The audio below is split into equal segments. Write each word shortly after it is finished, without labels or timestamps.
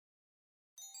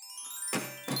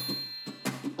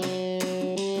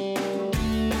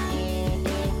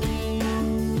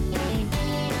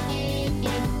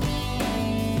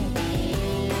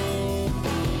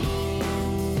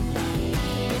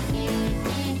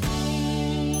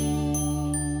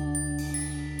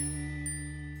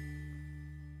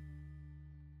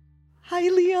Hi,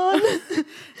 Leon.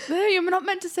 No, you're not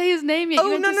meant to say his name yet.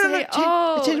 Oh, you meant no, to no, say, no.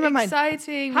 oh, Change my mind.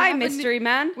 exciting. Hi, mystery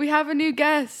man. We have a new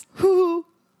guest. Who?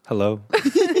 Hello.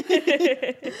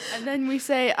 And then we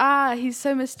say, he's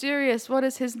so mysterious. What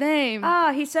is his name?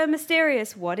 He's so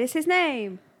mysterious. What is his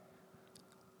name?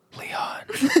 Leon.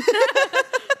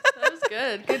 That was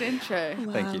good. Good intro.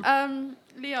 Wow. Thank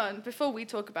you. Leon, before we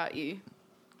talk about you,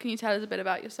 can you tell us a bit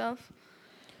about yourself?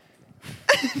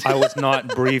 I was not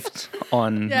briefed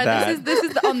on Yeah, that. this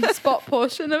is the on the spot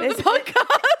portion of the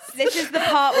podcast. This is the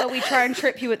part where we try and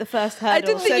trip you at the first hurdle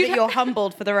didn't so think that you'd you're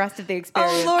humbled for the rest of the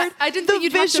experience. Oh, Lord. I didn't The think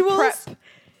you'd have to visuals. prep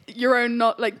your own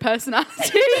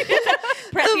personality.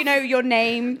 Prep, your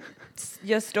name,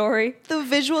 your story. The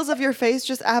visuals of your face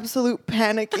just absolute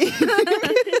panicky.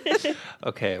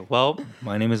 Okay, well,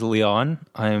 my name is Leon.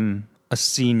 I'm a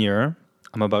senior.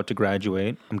 I'm about to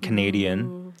graduate. I'm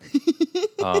Canadian.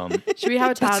 Should we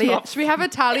have a tally? Should we have a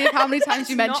tally of how many times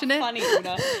you mention it? Funny,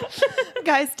 Una.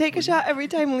 Guys, take a shot every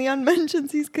time Leon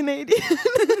mentions he's Canadian.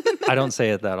 I don't say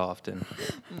it that often.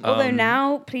 Although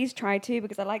now, please try to,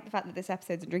 because I like the fact that this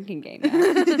episode's a drinking game now.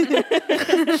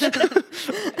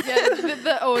 Yeah,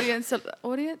 the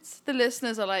audience, the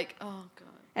listeners are like, oh god.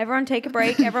 Everyone take a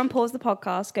break. Everyone pause the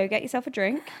podcast. Go get yourself a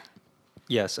drink.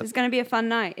 Yes. It's going to be a fun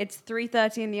night. It's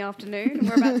 3:30 in the afternoon, and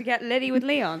we're about to get litty with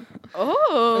Leon.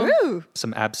 Oh, Ooh.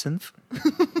 Some absinthe.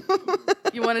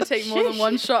 you want to take more than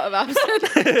one shot of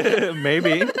absinthe?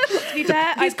 Maybe. To be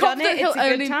fair, I've done confident it. he'll It's a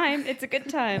good only- time. It's a good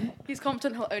time. He's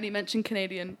confident he'll only mention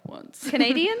Canadian once.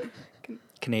 Canadian?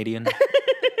 Canadian.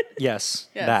 Yes,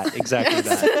 Yes. that. Exactly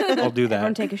that. I'll do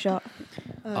Everyone that. take a shot.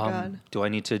 Oh, God. Do I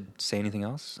need to say anything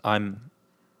else? I'm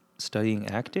studying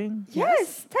acting.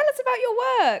 Yes. Tell us about your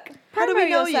work. How do we Promote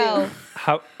know you? yourself.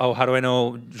 How do I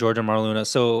know George and Marluna?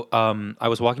 So I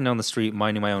was walking down the street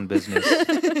minding my own business,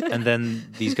 and then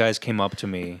these guys came up to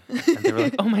me, and they were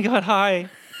like, "Oh my God, hi!"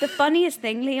 The funniest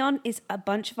thing, Leon, is a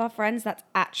bunch of our friends, that's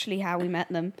actually how we met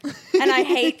them. And I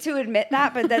hate to admit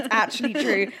that, but that's actually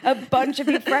true. A bunch of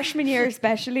your freshman year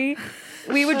especially,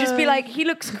 we would just be like, he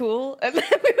looks cool. And then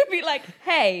we would be like,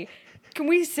 hey, can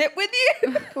we sit with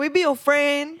you? Can we be your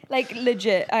friend? Like,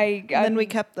 legit. And then we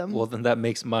kept them. Well, then that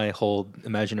makes my whole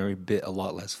imaginary bit a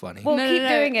lot less funny. Well, No, keep no,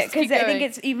 no, doing it, just keep because I think going.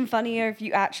 it's even funnier if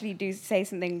you actually do say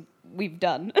something we've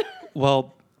done.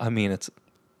 Well, I mean, it's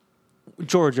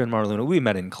George and Marluna. We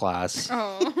met in class.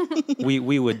 Oh.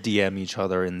 We would DM each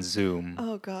other in Zoom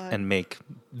Oh, God. and make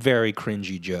very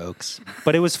cringy jokes,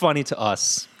 but it was funny to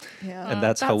us, Yeah. and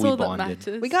that's how we all that bonded.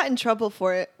 matters. We got in trouble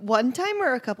for it one time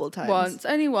or a couple times? once,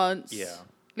 only once. Yeah.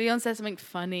 Leon said something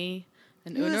funny,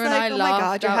 and He was Una like, and I oh laughed. my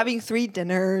God, you're out- having 3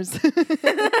 dinners.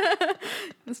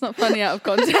 It's not funny out of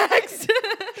context.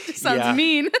 It sounds Yeah.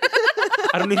 mean.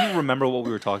 I don't even remember what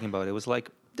we were talking about. It was like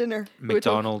Dinner. were talking-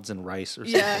 McDonald's and rice or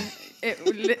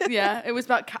something. Yeah, it was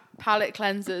about palate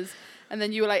cleansers. And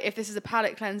then you were like, if this is a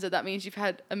palate cleanser, that means you've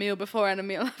had a meal before and a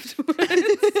meal afterwards.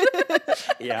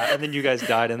 Yeah, and then you guys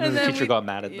died, and then the teacher got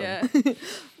mad at them. Yeah.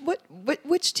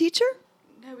 Which teacher?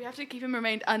 No, we have to keep him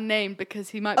remained unnamed because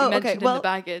he might be Oh, okay, mentioned in well- the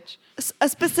baggage. A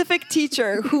specific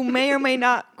teacher who may or may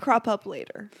not crop up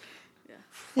later.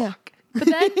 Yeah. But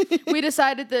then we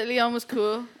decided that Leon was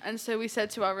cool. And so we said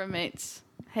to our roommates,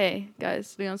 hey,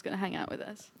 guys, Leon's going to hang out with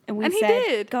us. And we And he said,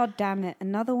 did. God damn it,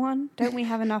 another one? Don't we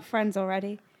have enough friends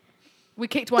already? We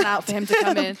kicked one out for him to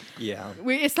come in. Yeah.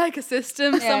 It's like a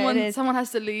system. Yeah, it is. Someone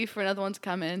has to leave for another one to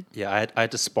come in. Yeah, I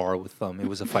had to spar with them. It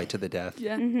was a fight to the death.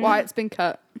 Yeah. Wyatt's been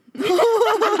cut.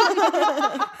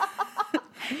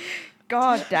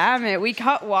 God damn it, we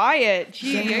cut Wyatt.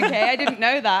 Gee, okay, I didn't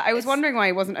know that. I was wondering why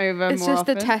he wasn't over It's more just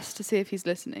often. the test to see if he's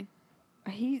listening.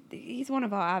 He's one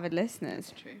of our avid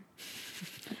listeners. True.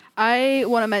 I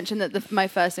want to mention that my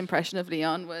first impression of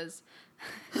Leon was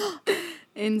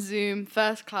in Zoom,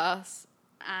 first class,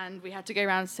 and we had to go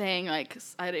around saying, like,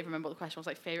 I don't even remember what the question was,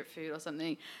 like, favorite food or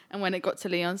something. And when it got to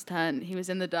Leon's turn, he was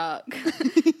in the dark.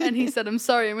 And he said, I'm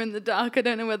sorry, I'm in the dark. I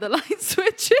don't know where the light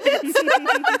switch is.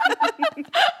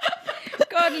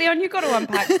 God, Leon, you've got to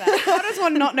unpack that. How does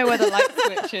one not know where the light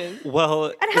switch is? Well,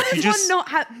 And how if you does one not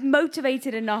have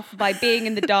motivated enough by being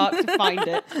in the dark to find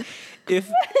it? if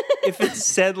it's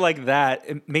said like that,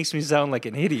 it makes me sound like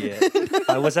an idiot.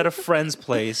 I was at a friend's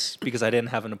place because I didn't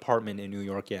have an apartment in New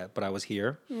York yet, but I was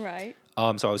here. Right.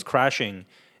 So I was crashing,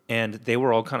 and they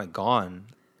were all kind of gone,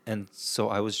 and so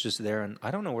I was just there, and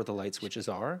I don't know where the light switches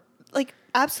are. like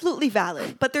absolutely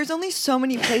valid, but there's only so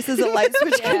many places a light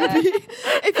switch can be.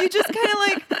 If you just kind of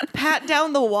like pat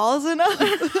down the walls enough.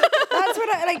 That's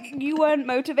what you weren't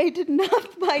motivated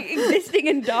enough by existing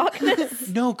in darkness.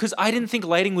 No, because I didn't think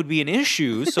lighting would be an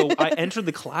issue. So I entered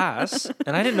the class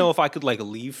and I didn't know if I could like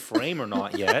leave frame or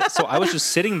not yet. So I was just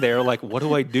sitting there like, what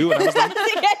do I do? And I was like,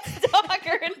 It gets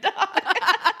darker and darker.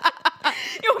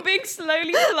 You're being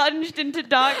slowly plunged into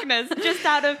darkness just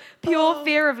out of pure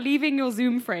fear of leaving your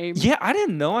Zoom frame. yeah, I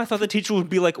didn't know. I thought the teacher would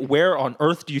be like, where on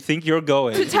earth do you think you're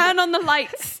going? To turn on the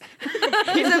lights.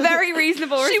 It's a very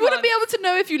reasonable response. She wouldn't be able to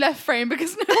know if you left frame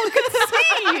because no one could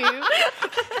see you.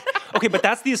 Okay, but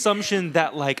that's the assumption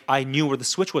that like I knew where the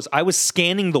switch was. I was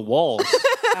scanning the walls,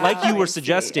 like you I were see.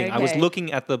 suggesting. I was Okay.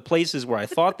 looking at the places where I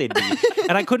thought they'd be,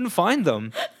 and I couldn't find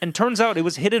them. And turns out it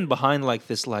was hidden behind like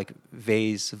this like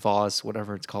vase,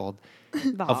 whatever it's called.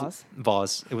 Vase.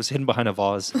 Vase. It was hidden behind a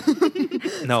vase.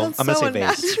 No, I'm gonna so say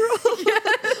vase. unnatural.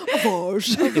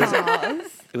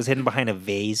 Vase. It was hidden behind a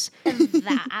vase,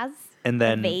 Vase. and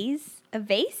then A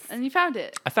vase? And you found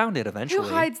it. I found it Who eventually.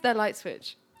 hides their light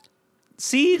switch?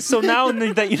 See, so now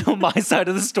that you know my side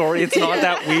of the story, it's not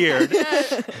that weird.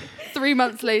 3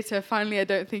 months later, finally, I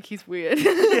don't think he's weird.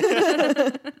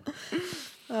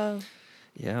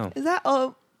 Yeah. Is that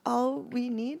all we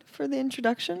need for the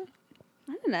introduction?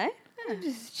 I don't know. I'm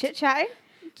just chit-chatting.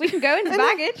 We can go into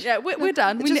baggage. Yeah, we're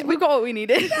done. Just- We got what we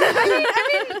needed.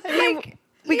 Like,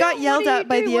 We got Leon, yelled what do at you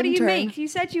by do? the What do you intern. make? You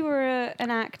said you were an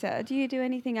actor. Do you do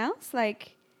anything else?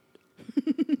 Like,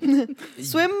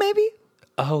 Swim, maybe?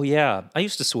 Oh yeah, I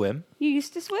used to swim. you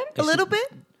used to swim? A little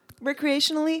bit?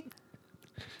 Recreationally?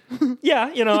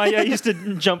 Yeah, I used to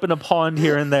jump in a pond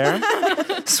here and there,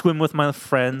 swim with my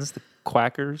friends, the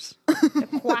quackers.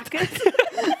 Quackers?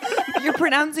 You're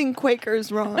pronouncing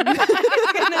Quakers wrong. I was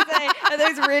going to say, are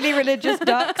those really religious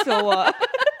ducks or what?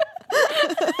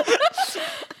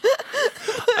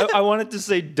 I wanted to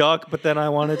say duck, but then I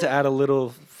wanted to add a little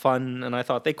fun, and I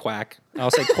thought they quack.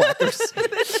 I'll say quackers.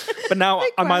 But now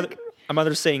I'm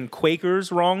either saying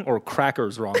Quakers wrong or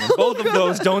crackers wrong, and both of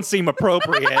those don't seem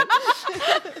appropriate.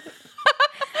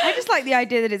 I just like the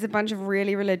idea that it's a bunch of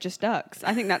really religious ducks.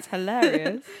 I think that's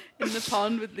hilarious. In the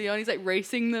pond with Leon, he's like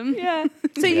racing them. Yeah.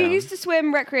 So Yeah. you used to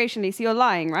swim recreationally, so you're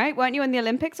lying, right? Weren't you in the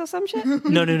Olympics or some shit?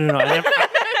 No.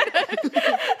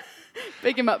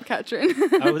 Big him up, Katrin.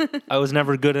 I was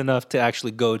never good enough to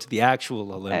actually go to the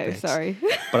actual Olympics. Oh, sorry.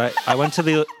 But I went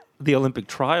to the Olympic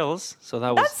trials, so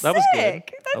that was That's that was good.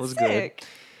 sick. That was sick. good.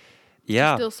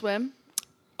 Yeah. Still swim?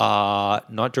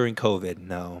 Not during COVID.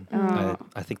 No, Oh.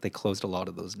 I think they closed a lot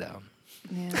of those down.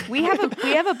 We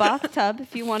have a bathtub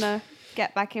if you want to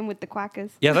get back in with the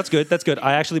quackers. Yeah, that's good. That's good.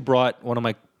 I actually brought one of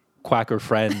my quacker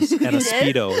friends and a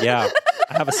Speedo. Yeah,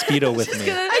 I have a Speedo with me.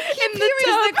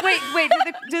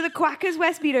 Do the quackers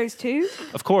wear Speedos too?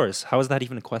 Of course. How is that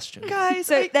even a question? Guys,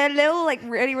 So they're little, like,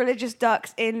 really religious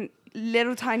ducks in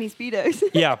little tiny Speedos.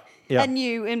 Yeah, yeah, And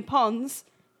you in ponds.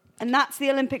 And that's the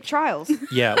Olympic trials.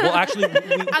 yeah. Well, actually,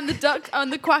 And the duck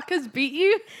and the quackers beat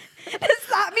you? Does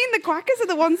that mean the quackers are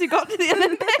the ones who got to the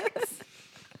Olympics?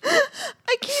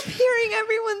 I keep hearing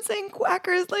everyone saying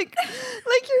quackers like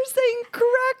you're saying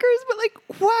crackers, but like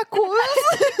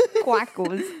quackos.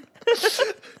 Quackers.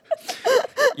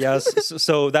 yes.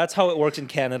 So that's how it works in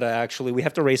Canada. Actually, we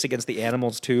have to race against the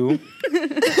animals too.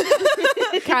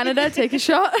 Canada, take a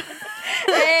shot.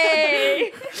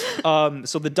 Hey!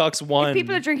 So the ducks won. If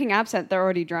people are drinking absinthe, they're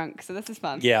already drunk, so this is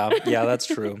fun. Yeah, that's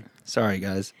true. Sorry,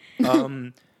 guys. Where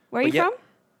are but you yeah. from?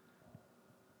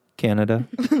 Canada.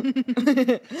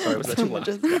 Sorry, was that too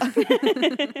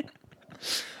loud?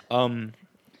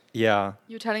 Yeah.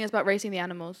 You were telling us about racing the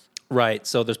animals. Right.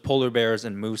 So there's polar bears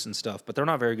and moose and stuff, but they're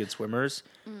not very good swimmers.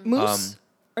 Moose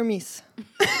or meese?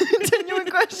 Genuine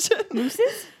question.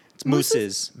 Mooses? It's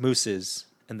mooses,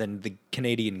 and then the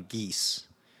Canadian geese.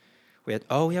 We had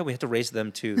to race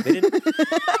them too. They didn't.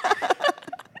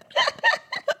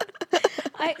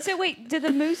 So wait, do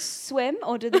the moose swim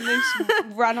or do the moose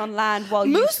run on land while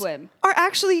you Moose swim? are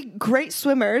actually great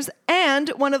swimmers and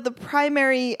one of the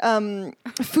primary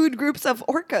food groups of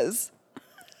orcas.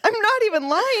 I'm not even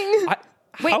lying.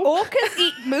 Wait, orcas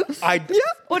eat moose?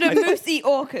 Or do moose eat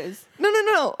orcas?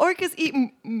 No. Orcas eat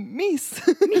meese.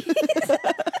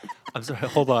 I'm sorry.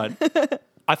 Hold on.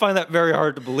 I find that very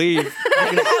hard to believe.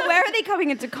 Where are they coming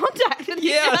into contact with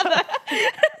each other?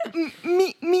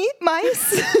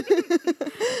 Mice.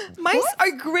 Mice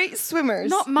are great swimmers.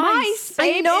 Not mice. I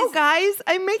babe, know, is- guys.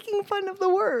 I'm making fun of the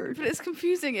word. But it's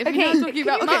confusing if Okay, you're not talking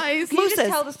about mice. Can you just Mooses.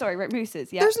 tell the story, right?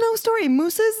 Mooses, yeah. There's no story.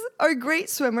 Mooses are great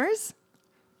swimmers.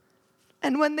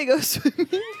 And when they go swimming,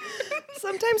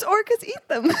 sometimes orcas eat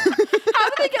them. How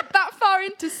do they get that far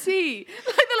into sea? happy.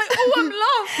 Like they're like, oh, I'm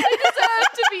lost. I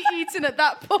deserve to be eaten at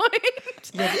that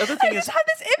point. Yeah, the other thing I is just had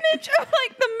this image of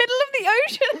like the middle of the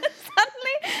ocean and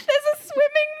suddenly there's a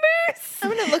swimming moose. I'm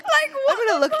gonna look. Like, what I'm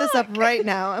gonna the look this up fuck? right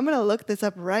now. I'm gonna look this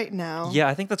up right now. Yeah,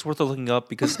 I think that's worth looking up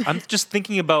because I'm just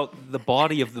thinking about the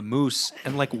body of the moose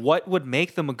and like what would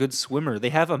make them a good swimmer. They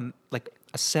have a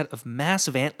set of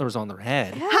massive antlers on their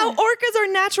head. How orcas are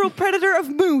natural predator of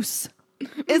moose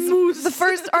is the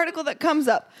first article that comes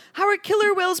up. How are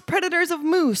killer whales predators of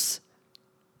moose?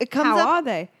 It comes How up. are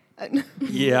they?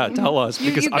 Yeah, tell us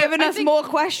because You've I- given us think more It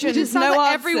questions, just sounds no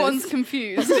like answers. everyone's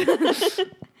confused.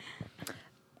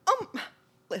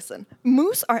 Listen,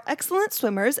 moose are excellent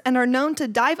swimmers and are known to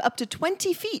dive up to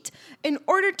 20 feet in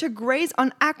order to graze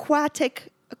on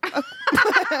aquatic.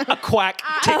 a quack.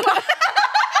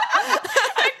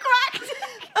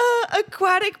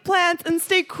 Aquatic plants and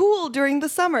stay cool during the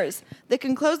summers. They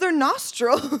can close their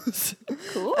nostrils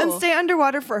Cool. and stay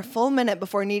underwater for a full minute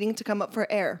before needing to come up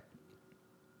for air.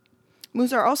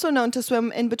 Moose are also known to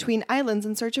swim in between islands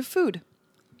in search of food.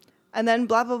 And then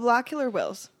blah, blah, blah, killer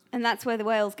whales. And that's where the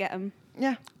whales get them,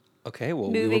 Yeah. Okay,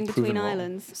 well, we moving were proven between wrong.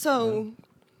 islands. So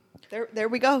there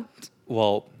we go.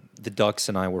 Well, the ducks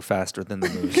and I were faster than the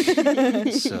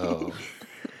moose. So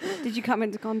Did you come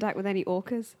into contact with any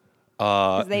orcas?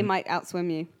 Because they might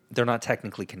outswim you. they're not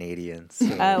technically Canadians.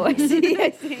 So Oh, I see.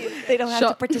 I see. They don't have to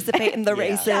Shut- participate in the Yeah,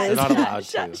 races. they're not allowed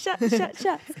Shut, to.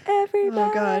 shut,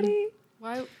 everybody.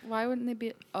 Why wouldn't they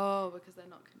be? Oh, because they're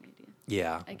not Canadian.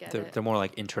 Yeah, I get they're, it. they're more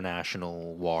like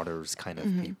international waters kind of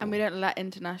people. And we don't let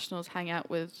internationals hang out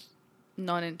with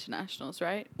non-internationals,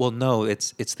 right? Well, no,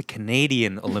 it's the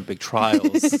Canadian Olympic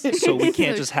trials, so we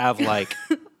can't just have like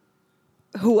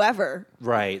Whoever.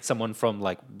 someone from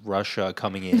like Russia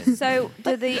coming in. So,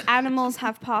 do the animals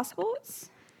have passports?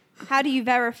 How do you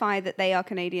verify that they are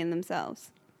Canadian themselves?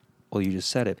 Well, you just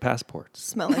said it, passports.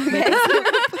 Smell like maple.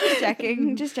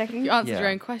 Just checking. You answered Yeah. your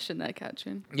own question there,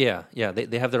 Katrin. Yeah,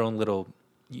 they have their own little.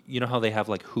 You know how they have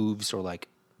like hooves or like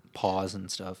paws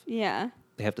and stuff. Yeah,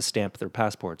 They have to stamp their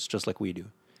passports just like we do.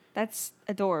 that's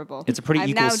adorable. It's a pretty I'm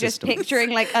equal now just system. picturing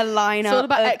like a lineup It's all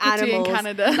about of equity in animals,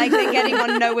 Canada. like they're getting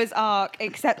on Noah's Ark,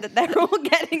 except that they're all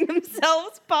getting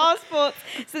themselves passports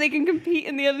so they can compete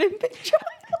in the Olympic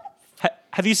trials.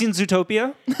 Have you seen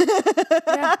Zootopia?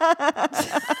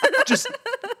 Just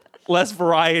less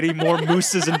variety, more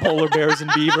mooses and polar bears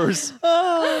and beavers.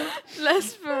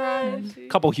 Less variety.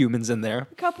 Couple humans in there.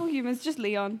 A couple humans, just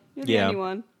Leon. You're the Yeah. only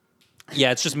one.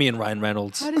 Yeah, it's just me and Ryan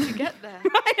Reynolds. How did you get there?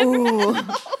 Ooh.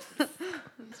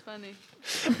 That's funny.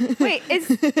 Wait,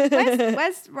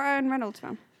 where's Ryan Reynolds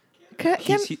from?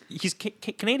 He's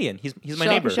Canadian. He's my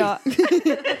Shot, neighbor. shot.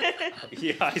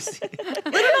 Yeah, I see.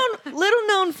 Little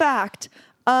known fact.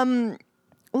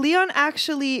 Leon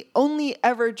actually only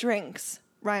ever drinks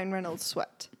Ryan Reynolds'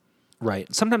 sweat.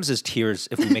 Right. Sometimes his tears,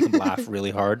 if we make him laugh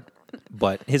really hard,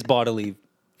 but his bodily.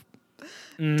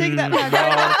 Take that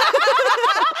back.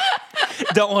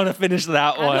 Don't want to finish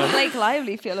that How does one. Blake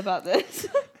Lively feel about this?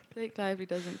 Blake Lively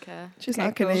doesn't care. She's Okay,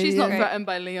 not cool. Canadian. She's not Great. threatened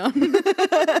by Leon.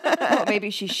 Well, maybe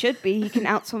she should be. He can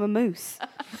outswim a moose.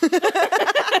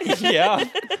 Yeah.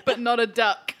 but not a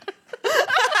duck.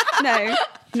 No,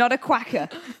 not a quacker.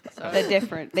 They're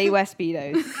different. They wear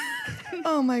Speedos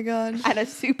Oh my god. and are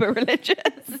super religious.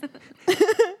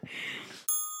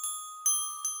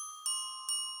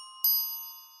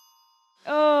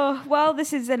 Oh, well,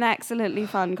 this is an excellently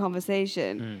fun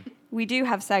conversation. We do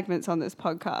have segments on this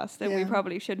podcast, and we Yeah.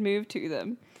 probably should move to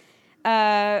them.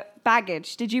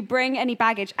 Baggage. Did you bring any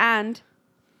baggage? And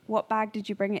what bag did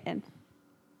you bring it in?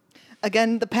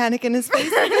 Again, the panic in his face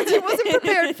because he wasn't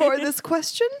prepared for this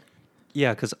question.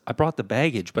 Yeah, because I brought the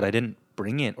baggage, but I didn't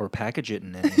bring it or package it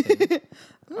in anything.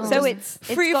 So it's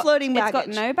free-floating It's got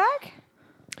baggage. no bag?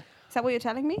 Is that what you're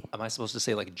telling me? Am I supposed to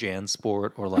say like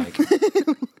JanSport or like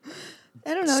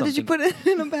I don't know. Did you Something- put it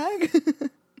in a bag?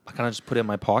 I kind of just put it in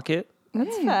my pocket?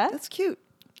 That's fair. That's cute.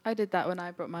 I did that when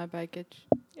I brought my baggage.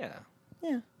 Yeah.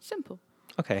 Yeah. Simple.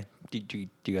 Okay. Do you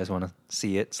guys want to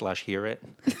see it / hear it?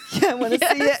 Yeah, I want to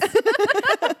see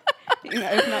it. You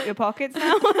can open up your pockets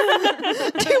now. Do you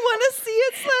want to see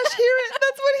it / hear it?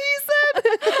 That's what he said.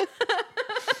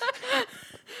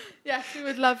 Yes, we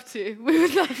would love to. We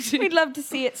would love to. We'd love to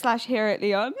see it / hear it,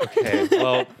 Leon. Okay.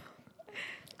 Well,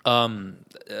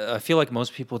 I feel like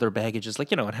most people, their baggage is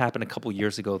like, it happened a couple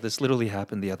years ago. This literally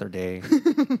happened the other day.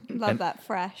 Love that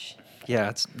fresh. Yeah,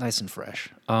 it's nice and fresh.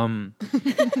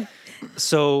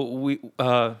 So we,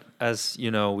 as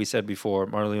you know, we said before,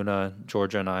 Marlena,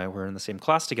 Georgia, and I were in the same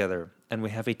class together, and we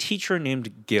have a teacher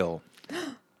named Gil.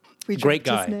 We Great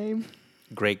dropped guy. his name.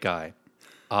 Great guy.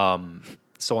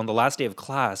 So on the last day of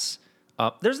class,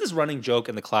 There's this running joke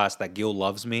in the class that Gil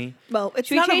loves me. Well, it's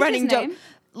Should we not a change running his joke. name?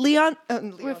 Leon. We're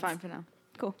Leon's- fine for now.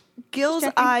 Cool. Gil's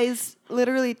Checking. eyes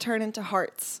literally turn into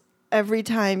hearts every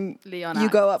time Leon you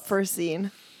go acts. up for a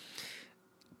scene.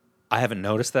 I haven't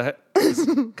noticed that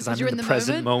because I'm you're in the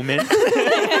present moment.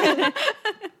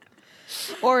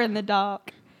 Or in the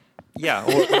dark. Yeah,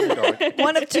 or in the dark.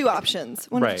 One of two options.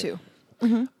 One Right. of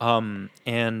two.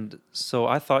 And so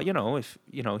I thought, if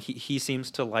he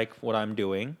seems to like what I'm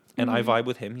doing, and I vibe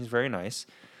with him. He's very nice.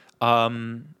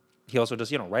 He also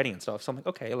does writing and stuff. So I'm like,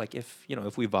 okay, like if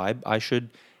we vibe, I should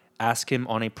ask him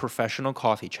on a professional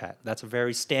coffee chat. That's a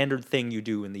very standard thing you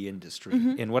do in the industry,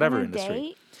 in whatever On a industry.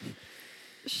 date?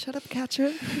 Shut up,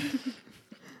 Katrin.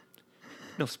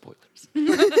 No spoilers.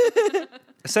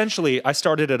 Essentially, I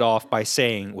started it off by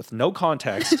saying, with no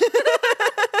context,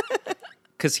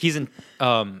 because he's in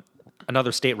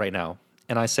another state right now,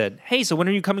 and I said, "Hey, so when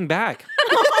are you coming back?"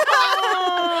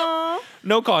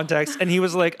 No context, and he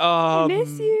was like,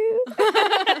 Miss you.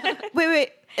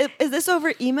 Wait. Is this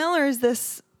over email or is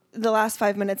this the last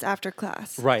 5 minutes after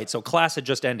class? Right. So class had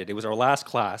just ended. It was our last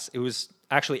class. It was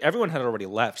actually everyone had already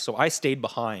left, so I stayed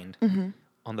behind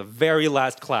on the very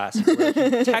last class, where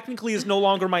he technically is no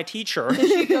longer my teacher.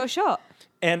 Shoot your shot.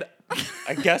 And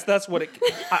I guess that's what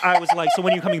I was like, so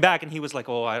when are you coming back? And he was like,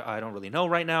 oh, I don't really know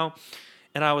right now.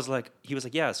 And I was like, he was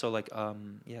like, yeah, so like,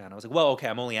 yeah. And I was like, well, okay,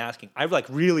 I'm only asking. I like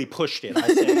really pushed it. I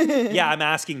said, yeah, I'm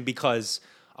asking because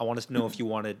I wanted to know if you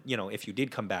wanted, if you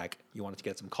did come back, you wanted to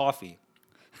get some coffee.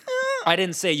 I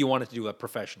didn't say you wanted to do a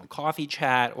professional coffee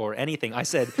chat or anything. I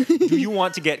said, do you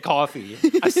want to get coffee?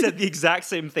 I said the exact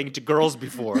same thing to girls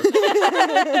before.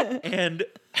 And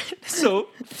so,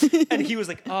 and he was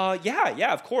like,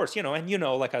 yeah, of course, and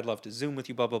like I'd love to Zoom with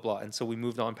you, blah, blah, blah. And so we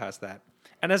moved on past that.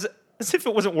 And as if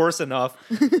it wasn't worse enough,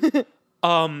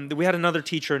 we had another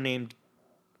teacher named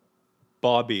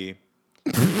Bobby.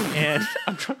 And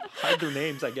I'm trying to hide their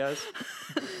names, I guess.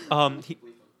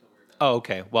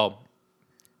 Okay, well.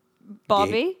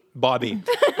 Bobby? Bobby.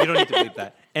 You don't need to bleep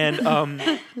that.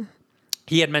 And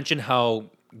he had mentioned how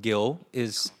Gil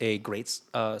is a great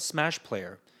Smash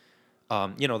player.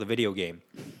 The video game.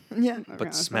 Yeah.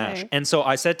 But Smash. And so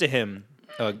I said to him,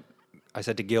 I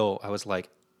said to Gil, I was like,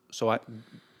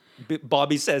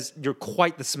 Bobby says, you're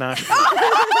quite the Smash player.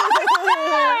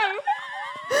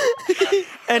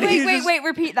 And Wait,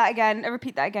 repeat that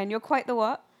again. You're quite the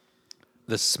what?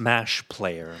 The Smash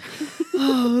player.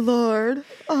 Oh, Lord.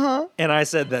 And I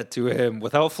said that to him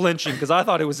without flinching because I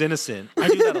thought it was innocent. I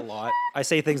do that a lot. I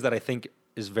say things that I think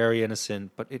is very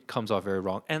innocent, but it comes off very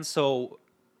wrong. And so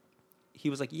he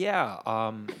was like, yeah,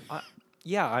 I'm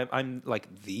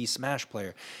like the Smash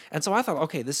player. And so I thought,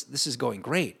 okay, this is going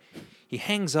great. He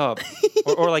hangs up,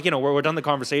 or like, we're done the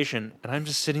conversation, and I'm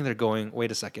just sitting there going, wait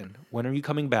a second, when are you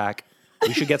coming back?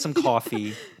 We should get some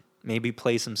coffee, maybe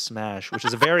play some Smash, which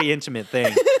is a very intimate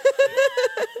thing.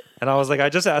 And I was like, I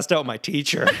just asked out my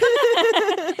teacher.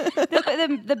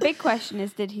 The big question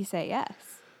is, did he say yes?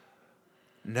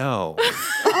 No.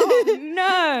 Oh,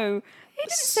 no. He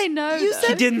didn't say no. You though.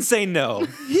 He didn't say no.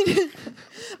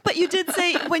 But you did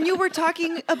say, when you were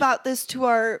talking about this to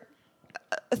our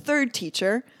third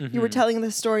teacher, you were telling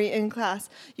the story in class,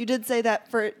 you did say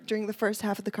that during the first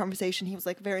half of the conversation, he was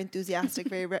like very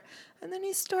enthusiastic, and then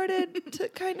he started to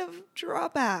kind of draw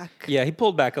back. Yeah, he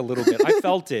pulled back a little bit. I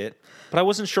felt it, but I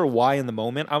wasn't sure why in the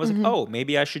moment. I was like, oh,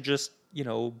 maybe I should just,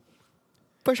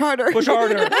 Push harder. push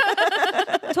harder.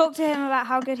 Talk to him about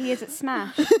how good he is at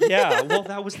Smash. Yeah, well,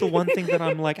 that was the one thing that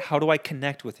I'm like, how do I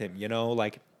connect with him?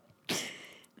 Like,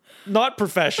 not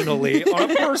professionally,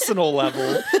 on a personal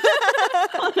level.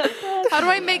 How do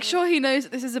I make sure he knows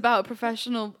that this is about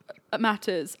professional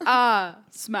matters?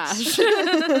 Smash.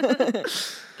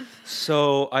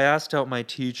 So I asked out my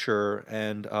teacher,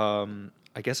 and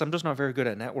I guess I'm just not very good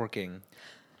at networking.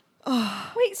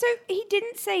 Wait, so he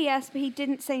didn't say yes, but he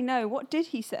didn't say no. What did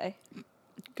he say?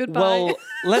 Goodbye. Well,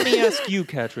 let me ask you,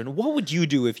 Katrin, what would you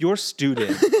do if your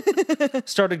student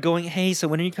started going, hey, so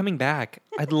when are you coming back?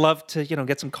 I'd love to,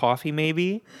 get some coffee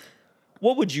maybe.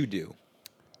 What would you do?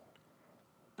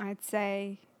 I'd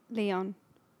say, Leon,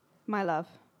 my love,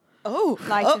 Oh.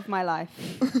 light of my life,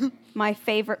 my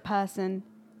favorite person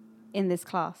in this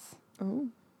class. Oh.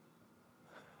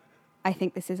 I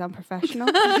think this is unprofessional.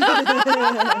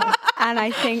 And I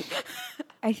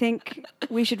think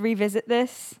we should revisit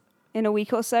this in a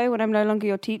week or so when I'm no longer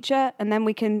your teacher, and then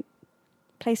we can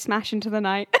play Smash into the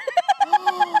night.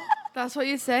 That's what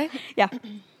you say? Yeah.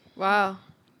 Wow.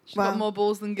 She's Wow. got more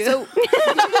balls than Gil.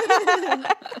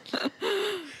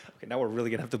 Okay, now we're really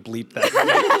going to have to bleep that.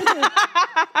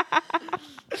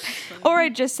 Or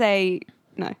I'd just say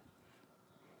no.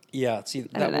 Yeah, see,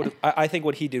 I that don't would. I think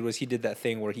what he did was he did that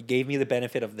thing where he gave me the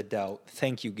benefit of the doubt.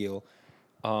 Thank you, Gil.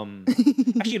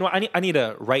 Actually, you know what? I need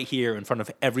to right here in front of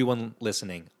everyone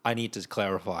listening. I need to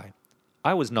clarify.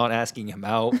 I was not asking him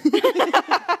out.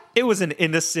 It was an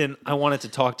innocent. I wanted to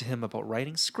talk to him about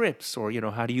writing scripts, or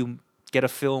how do you get a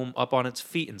film up on its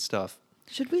feet and stuff.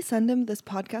 Should we send him this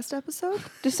podcast episode?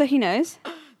 Just so he knows.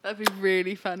 That'd be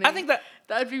really funny. I think that.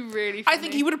 That'd be really funny. I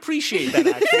think he would appreciate that,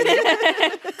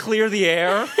 actually. Clear the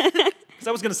air. Because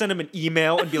I was going to send him an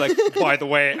email and be like, by the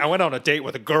way, I went on a date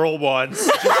with a girl once.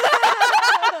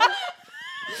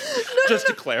 Just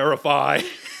to clarify.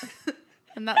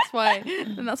 And that's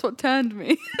what turned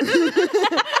me.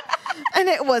 And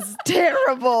it was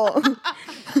terrible.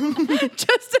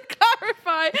 Just to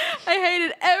clarify, I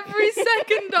hated every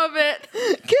second of it.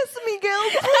 Kiss me, Gil,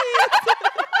 please.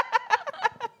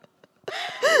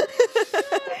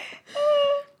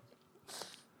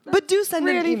 But do send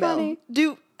an Really email. funny.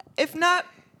 If not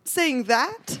saying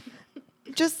that,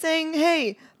 just saying,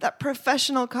 hey, that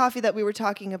professional coffee that we were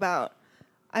talking about,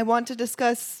 I want to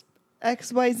discuss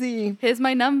XYZ. Here's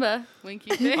my number.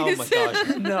 Winky face. Oh my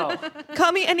gosh. No.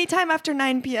 Call me anytime after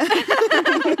 9 p.m.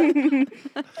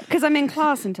 Because I'm in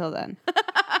class until then.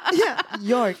 Yeah,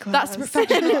 your class. That's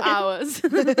professional hours.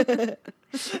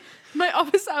 My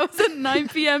office hours are 9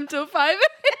 p.m. till 5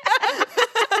 a.m.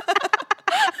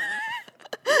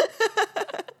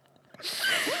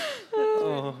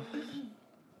 Oh.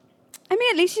 I mean,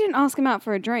 at least you didn't ask him out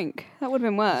for a drink. That would have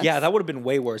been worse. Yeah, that would have been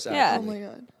way worse. Yeah. Oh Actually. my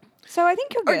God. So I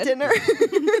think you're Or good. dinner.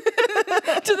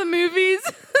 To the movies.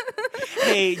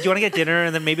 Hey, do you want to get dinner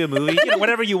and then maybe a movie?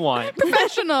 Whatever you want.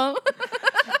 Professional.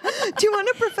 Do you want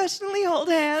to professionally hold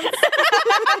hands?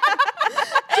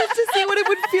 Just to see what it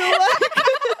would feel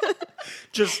like.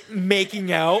 Just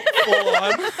making out full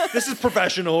on. This is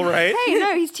professional, right? Hey,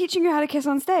 no, he's teaching you how to kiss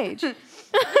on stage.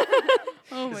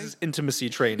 Oh This my. is intimacy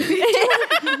training.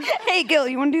 Hey, Gil,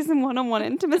 you want to do some one-on-one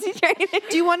intimacy training?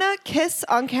 Do you want to kiss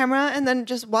on camera and then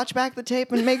just watch back the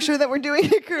tape and make sure that we're doing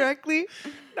it correctly?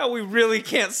 No, we really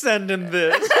can't send him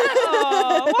this.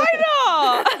 Oh,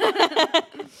 why not?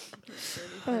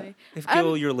 Funny. If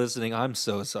Gil, you're listening, I'm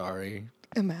so sorry.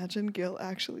 Imagine Gil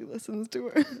actually listens to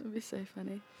her. That'd be so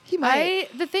funny. He might.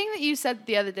 The thing that you said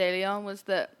the other day, Leon, was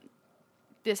that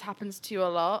this happens to you a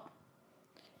lot.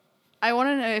 I want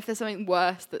to know if there's something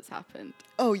worse that's happened.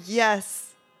 Oh,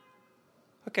 yes.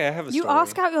 Okay, I have a You story.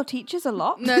 ask out your teachers a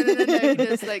lot? No.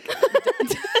 Just like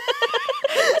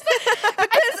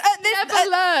never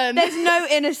learn. There's no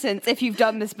innocence if you've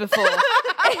done this before.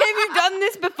 If you've done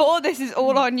this before, this is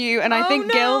all on you. And I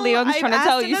think Gil, Leon's trying to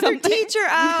tell you something. Teacher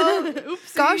out.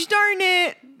 Gosh darn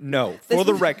it. No, for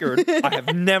the record, I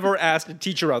have never asked a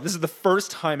teacher out. This is the first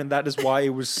time, and that is why it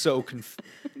was so I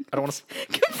don't want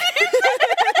to.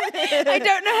 I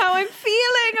don't know how I'm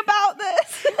feeling about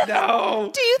this.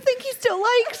 No. Do you think he still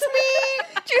likes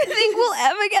me? Do you think we'll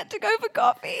ever get to go for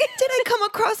coffee? Did I come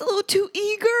across a little too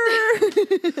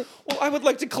eager? Well, I would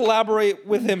like to collaborate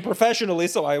with him professionally,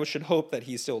 so I should hope that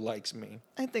he still likes me.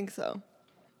 I think so.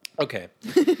 Okay,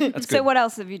 that's good. So what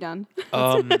else have you done?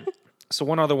 So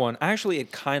one other one. Actually,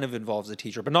 it kind of involves a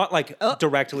teacher, but not like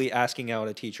directly asking out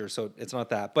a teacher. So it's not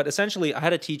that. But essentially, I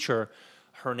had a teacher.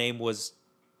 Her name was.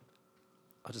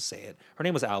 I'll just say it. Her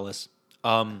name was Alice.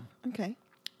 Okay.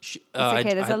 It's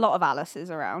okay, there's a lot of Alice's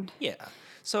around. Yeah.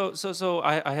 So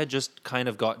I had just kind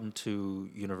of gotten to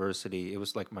university. It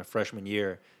was like my freshman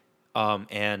year,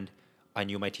 and I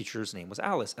knew my teacher's name was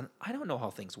Alice, and I don't know how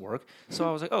things work. So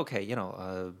I was like, okay,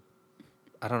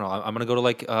 I don't know. I'm gonna go to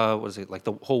like what is it, like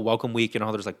the whole welcome week,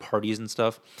 how there's like parties and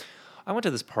stuff. I went to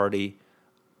this party.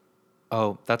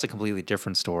 Oh, that's a completely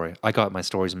different story. I got my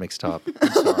stories mixed up.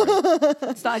 I'm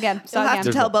sorry. Start again. You'll have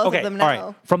to tell both Okay, of them all now.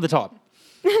 right, from the top.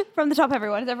 From the top,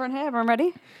 everyone. Is everyone here? Everyone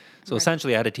ready? So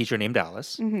essentially, I had a teacher named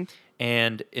Alice,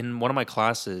 and in one of my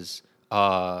classes,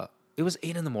 it was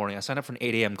 8 a.m. I signed up for an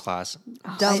 8 a.m. class.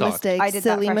 Dumb Sucked. mistake. I did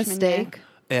that Silly freshman mistake.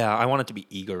 Yeah, I wanted to be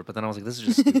eager, but then I was like, this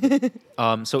is just stupid.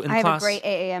 So in I have class, a great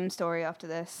 8 a.m. story after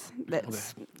this.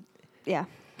 That's, yeah,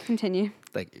 continue.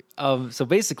 thank you. So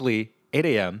basically, 8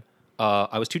 a.m.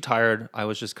 I was too tired. I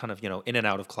was just kind of in and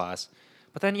out of class.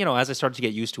 But then as I started to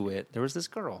get used to it, there was this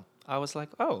girl. I was like,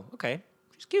 oh, okay,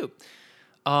 she's cute.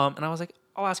 And I was like,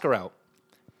 I'll ask her out.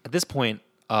 At this point,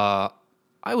 I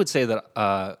would say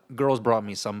that girls brought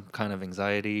me some kind of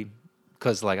anxiety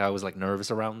because I was nervous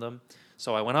around them.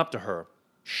 So I went up to her,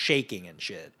 shaking and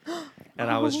shit, and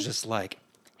I was just like,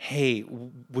 "Hey,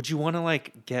 would you want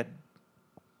to get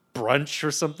brunch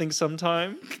or something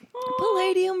sometime?"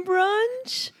 Palladium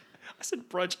brunch. I said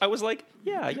brunch. I was like,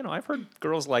 "Yeah, I've heard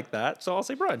girls like that, so I'll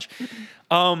say brunch."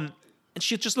 And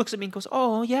she just looks at me and goes,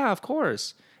 "Oh yeah, of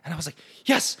course." And I was like,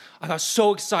 yes. I got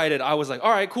so excited. I was like,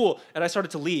 all right, cool. And I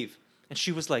started to leave. And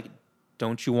she was like,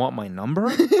 don't you want my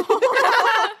number?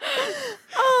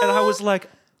 And I was like,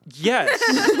 yes.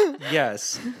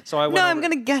 Yes. So I went No, over- I'm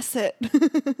going to guess it.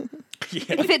 Yeah.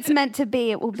 If it's meant to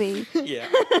be, it will be. Yeah.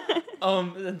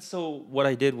 And so what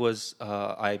I did was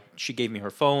she gave me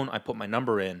her phone. I put my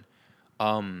number in.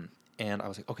 And I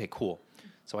was like, okay, cool.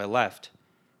 So I left.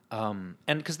 And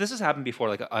because this has happened before,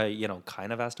 like I,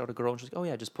 kind of asked out a girl and she's like, oh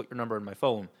yeah, just put your number in my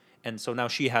phone. And so now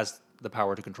she has the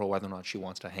power to control whether or not she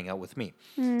wants to hang out with me.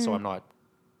 So I'm not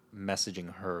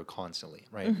messaging her constantly,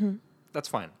 right? That's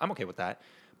fine. I'm okay with that.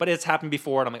 But it's happened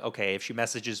before, and I'm like, okay, if she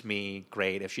messages me,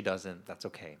 great. If she doesn't, that's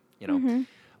okay,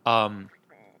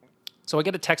 So I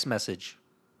get a text message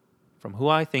from who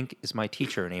I think is my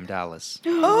teacher named Alice.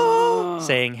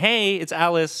 Saying, hey, it's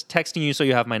Alice texting you so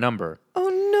you have my number. Oh,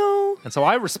 no. And so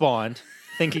I respond,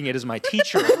 thinking it is my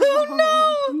teacher.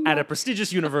 At a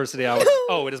prestigious university, I was,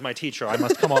 oh, it is my teacher. I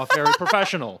must come off very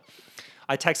professional.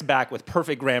 I text back with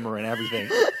perfect grammar and everything.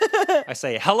 I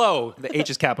say, hello. The H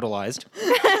is capitalized.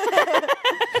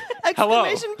 Hello.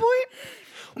 Exclamation point?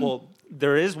 Well,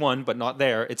 there is one, but not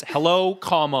there. It's hello,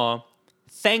 comma,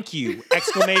 thank you,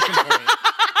 exclamation point.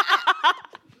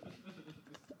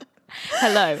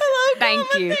 Hello. Thank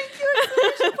you. Thank you,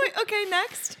 exclamation point. Okay,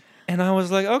 next. And I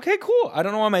was like, okay, cool. I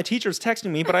don't know why my teacher's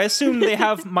texting me, but I assume they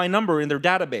have my number in their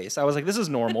database. I was like, this is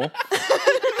normal.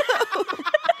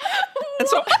 And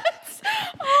so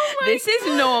This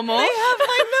is normal. They have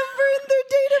my number in their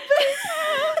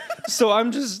database. So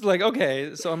I'm just like,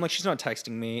 okay. So I'm like, she's not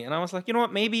texting me. And I was like, you know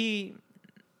what? Maybe,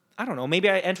 I don't know. Maybe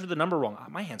I entered the number wrong.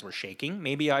 My hands were shaking.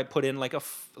 Maybe I put in like a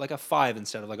 5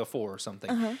 instead of like a 4 or something.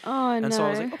 Oh, no. And so I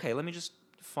was like, okay, let me just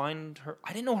find her.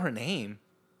 I didn't know her name.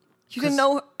 You didn't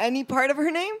know any part of her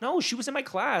name? No, she was in my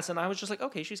class. And I was just like,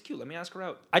 okay, she's cute. Let me ask her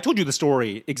out. I told you the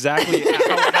story exactly how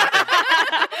it happened.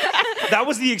 That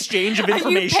was the exchange of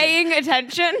information. Are you paying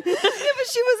attention? Yeah, but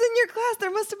she was in your class.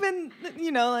 There must have been,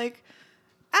 like,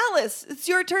 Alice, it's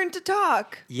your turn to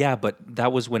talk. Yeah, but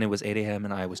that was when it was 8 a.m.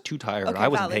 and I was too tired. Okay, I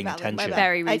wasn't valid, paying valid, my attention. bad.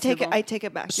 Very reasonable. I take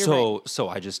it back. You're right. So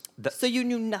I just... So you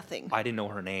knew nothing. I didn't know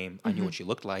her name. I knew what she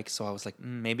looked like. So I was like,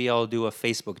 maybe I'll do a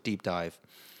Facebook deep dive.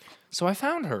 So I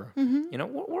found her.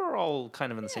 We're all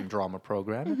kind of in the same drama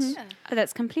program. Oh,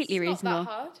 that's completely It's not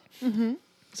reasonable. that hard.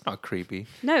 It's not creepy.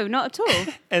 No, not at all.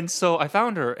 And so I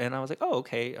found her, and I was like, oh,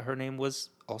 okay. Her name was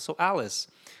also Alice.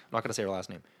 I'm not going to say her last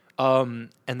name. And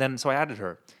then so I added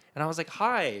her. And I was like,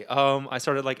 hi. I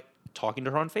started like talking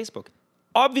to her on Facebook.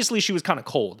 Obviously, she was kind of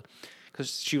cold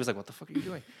because she was like, what the fuck are you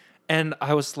doing? And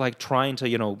I was like trying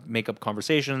to, make up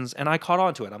conversations. And I caught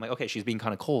on to it. I'm like, okay, she's being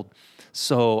kind of cold.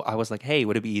 So I was like, hey,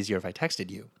 would it be easier if I texted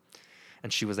you?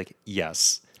 And she was like,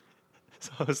 yes.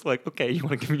 So I was like, okay, you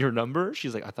want to give me your number?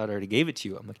 She's like, I thought I already gave it to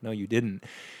you. I'm like, no, you didn't.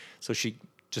 So she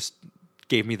just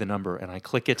gave me the number. And I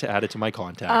click it to add it to my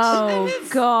contacts. Oh,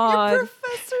 God. Your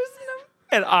professor's number.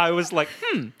 And I was like,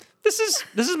 this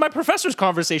is my professor's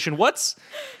conversation. What's?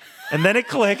 And then it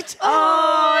clicked.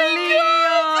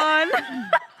 Oh,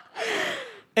 Leon.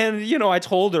 And, I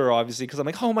told her, obviously, because I'm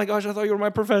like, oh my gosh, I thought you were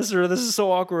my professor. This is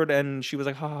so awkward. And she was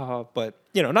like, ha ha ha. But,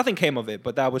 nothing came of it.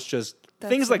 But that was just,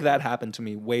 things like that happen to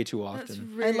me way too often. That's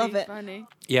really love it. funny.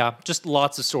 Yeah, just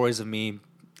lots of stories of me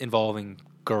involving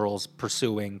girls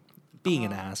pursuing, being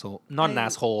an asshole. Not an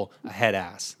asshole, a head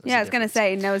ass. There's Yeah, a I was going to difference.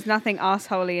 say, there was nothing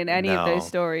assholey in any of No, those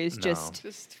stories. no. Just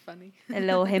Just funny. a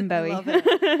little himbo-y. Love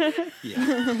it.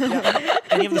 Yeah.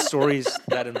 Any of the stories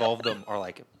that involve them are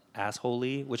like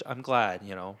assholey, which I'm glad,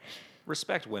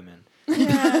 respect women.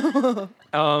 That's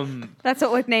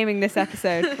what we're naming this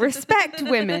episode. Respect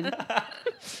women.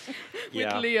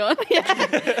 Yeah. With Leon.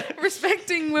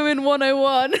 Respecting Women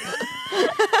 101.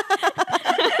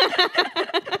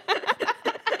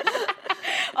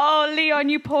 Oh, Leon,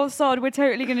 you poor sod. We're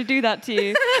totally going to do that to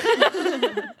you.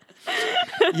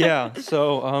 Yeah.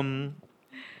 So,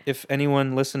 if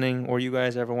anyone listening or you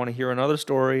guys ever want to hear another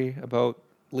story about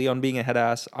Leon being a head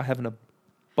ass, I have an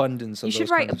abundance of You those should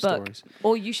write a kinds of book. stories.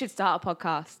 Or you should start a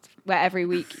podcast where every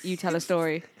week you tell a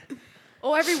story.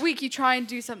 Or every week you try and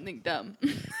do something dumb.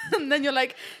 And then you're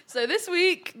like, so this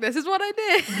week, this is what I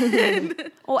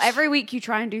did. Or every week you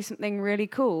try and do something really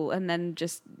cool and then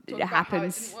just Talk it about how it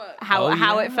happens didn't work. how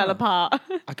it fell yeah. apart.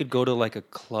 I could go to like a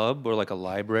club or like a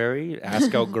library,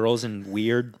 ask out girls in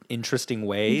weird, interesting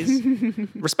ways.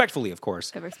 Respectfully, of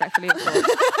course. So respectfully, of course.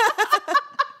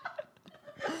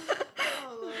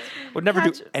 Would never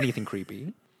do anything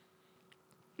creepy.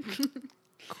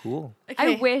 Cool.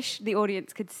 I wish the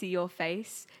audience could see your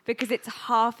face because it's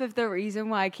half of the reason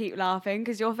why I keep laughing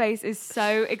because your face is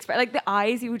so like the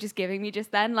eyes you were just giving me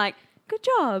just then, like, good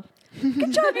job.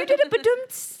 Good job. You did a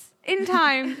badumts in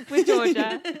time with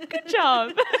Georgia. Good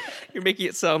job. You're making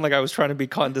it sound like I was trying to be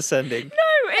condescending.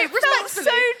 No, it felt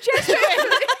so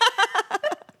genuine.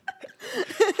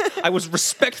 I was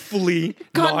respectfully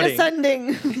nodding.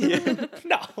 Condescending. Yeah.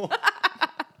 No.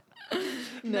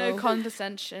 No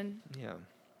condescension. Yeah.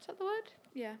 Is that the word?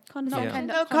 Yeah. Condensation.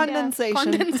 No condensation.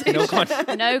 Condensation.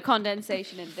 No No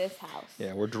condensation in this house.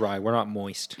 Yeah, we're dry. We're not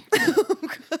moist.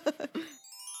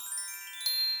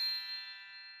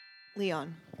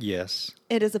 Leon, Yes.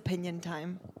 it is opinion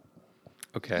time.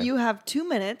 Okay. You have 2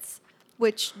 minutes,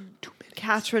 which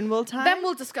Catherine will time. Then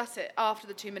we'll discuss it after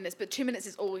the 2 minutes, but 2 minutes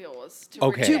is all yours. To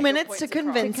Okay. really 2 get your minutes points to across.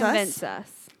 convince us. Convince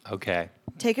us. Okay.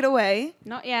 Take it away.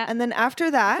 Not yet. And then after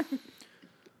that,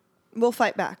 we'll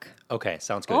fight back. Okay.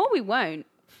 Sounds good. Or we won't.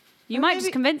 You Or might maybe-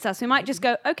 just convince us. We might just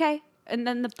go, okay. And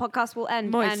then the podcast will end.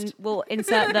 Moist. And we'll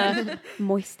insert the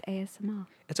moist ASMR.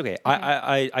 It's okay.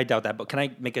 I doubt that, but can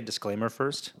I make a disclaimer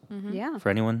first Yeah. for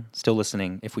anyone still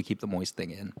listening? If we keep the moist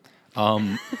thing in,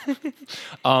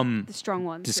 The strong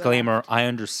ones. disclaimer: I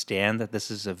understand that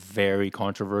this is a very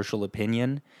controversial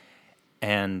opinion,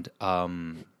 and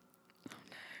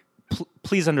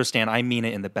please understand. I mean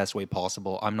it in the best way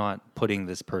possible. I'm not putting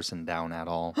this person down at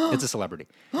all. It's a celebrity.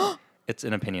 It's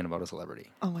an opinion about a celebrity.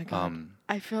 Oh my God.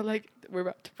 I feel like we're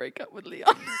about to break up with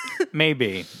Leon.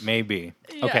 Maybe.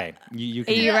 Yeah. Okay, you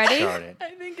can Are you ready? start it.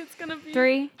 I think it's gonna be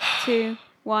 3, 2,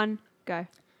 1, go.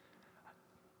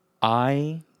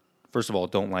 I, first of all,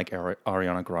 don't like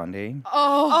Ariana Grande.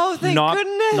 Oh, thank not,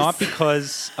 goodness. Not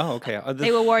because. Oh, okay.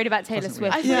 They were worried about Taylor Wasn't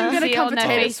Swift. I really- think Yeah. I'm gonna See come on for their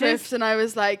Taylor faces. Swift, and I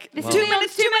was like, This well, is 2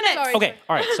 minutes, 2 minutes. Sorry. Okay,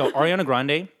 all right. So Ariana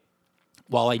Grande,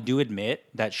 while I do admit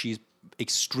that she's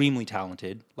extremely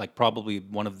talented, like probably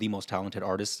one of the most talented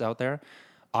artists out there,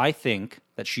 I think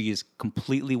that she is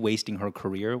completely wasting her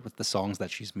career with the songs that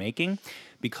she's making.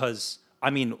 Because, I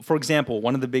mean, for example,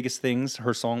 one of the biggest things,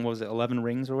 her song was 11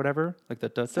 Rings or whatever, like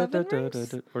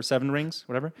the or 7 Rings,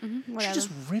 whatever. She whatever. just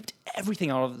ripped everything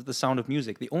out of the Sound of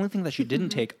Music. The only thing that she didn't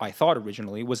take, I thought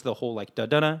originally, was the whole like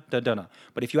da-da-na, da-da-na.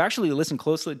 But if you actually listen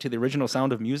closely to the original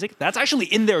Sound of Music, that's actually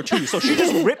in there too. So she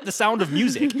just ripped the Sound of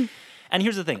Music. And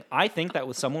here's the thing. I think that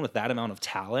with someone with that amount of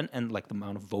talent and like the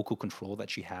amount of vocal control that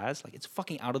she has, like it's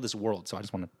fucking out of this world. So I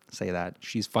just want to say that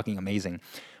she's fucking amazing.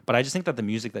 But I just think that the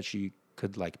music that she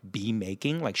could like be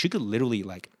making, like she could literally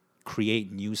like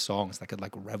create new songs that could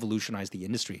like revolutionize the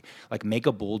industry, like make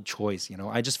a bold choice, you know?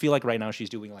 I just feel like right now she's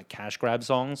doing like cash grab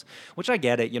songs, which I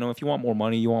get it. You know, if you want more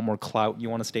money, you want more clout, you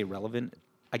want to stay relevant.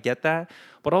 I get that.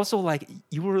 But also like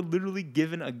you were literally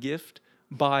given a gift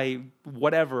by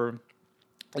whatever.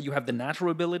 You have the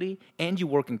natural ability and you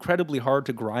work incredibly hard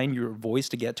to grind your voice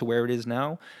to get to where it is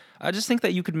now. I just think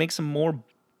that you could make some more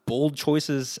bold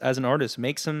choices as an artist.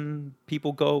 Make some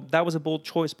people go, that was a bold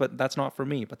choice, but that's not for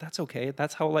me. But that's okay.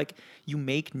 That's how like you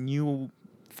make new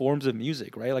forms of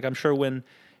music, right? Like I'm sure when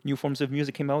new forms of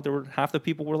music came out, there were half the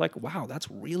people were like, wow, that's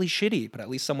really shitty, but at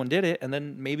least someone did it. And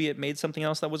then maybe it made something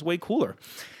else that was way cooler.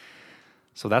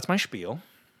 So that's my spiel,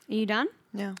 Are you done?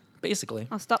 Yeah. basically.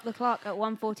 I'll stop the clock at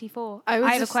 1:44. I I was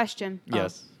have a just- question.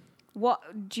 Yes. What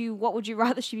would you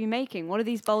rather she be making? What are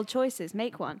these bold choices?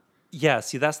 Make one. Yeah,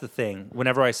 see, that's the thing.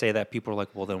 Whenever I say that, people are like,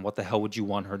 well, then what the hell would you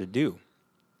want her to do?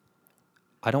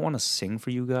 I don't want to sing for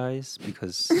you guys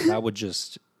because that would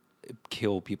just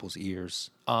kill people's ears.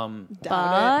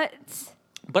 Doubt it.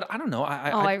 But I don't know.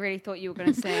 I really thought you were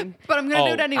going to sing. But I'm gonna do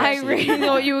Oh, it anyway. I really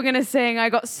thought you were going to sing. I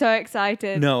got so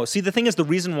excited. No, see, the thing is, the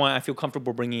reason why I feel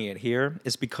comfortable bringing it here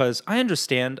is because I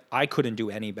understand I couldn't do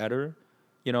any better.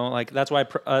 You know, like that's why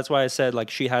I said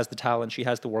like she has the talent, she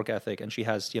has the work ethic, and she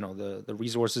has the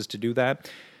resources to do that.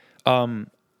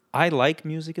 I like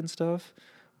music and stuff,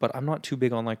 but I'm not too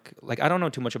big on like I don't know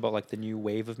too much about like the new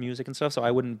wave of music and stuff, so I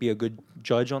wouldn't be a good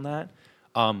judge on that.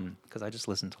 Because I just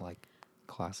listen to like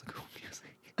classical music.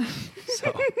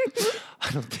 So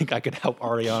I don't think I could help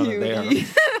Ariana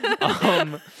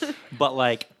there. But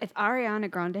like, If Ariana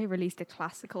Grande released a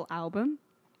classical album,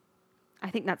 I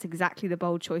think that's exactly the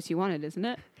bold choice you wanted, isn't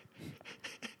it?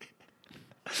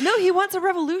 No, he wants a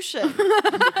revolution.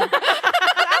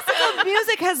 Classical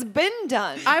music has been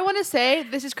done. I want to say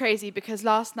this is crazy because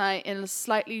last night in a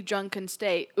slightly drunken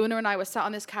state, Una and I were sat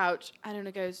on this couch and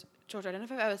Una goes, Georgia, I don't know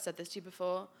if I've ever said this to you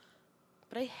before,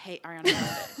 but I hate Ariana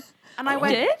Grande. And I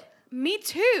went, Did? me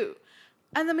too.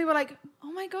 And then we were like,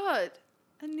 oh my God,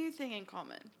 a new thing in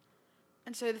common.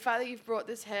 And so the fact that you've brought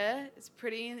this here is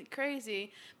pretty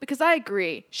crazy because I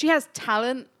agree. She has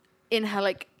talent in her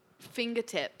like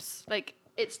fingertips. Like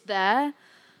it's there.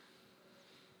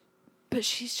 But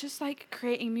she's just like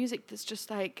creating music that's just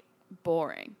like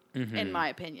boring, in my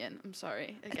opinion. I'm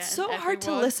sorry. Again, It's so hard to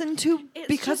everyone. listen to It's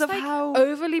because just, of like, how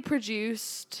overly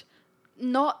produced,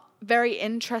 not very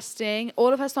interesting.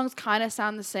 All of her songs kind of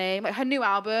sound the same. Like her new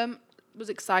album, was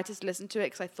excited to listen to it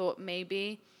because I thought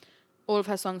maybe all of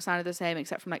her songs sounded the same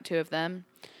except from like 2 of them.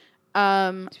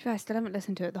 To be fair, I still haven't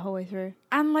listened to it the whole way through.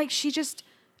 And like she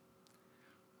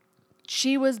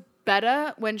was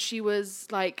better when she was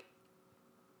like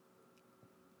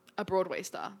a Broadway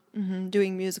star.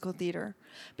 doing musical theater,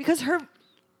 because her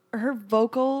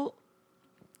vocal,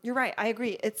 you're right, I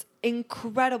agree, it's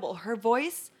incredible, her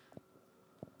voice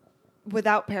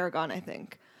without Paragon, I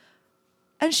think,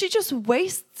 and she just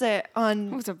wastes it That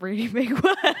on was a really big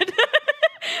word.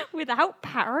 Without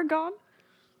Paragon?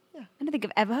 Yeah. I don't think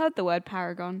I've ever heard the word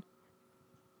Paragon.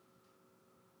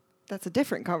 that's a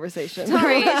different conversation.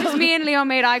 Sorry, it's just me and Leon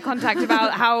made eye contact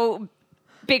about how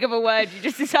big of a word you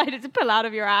just decided to pull out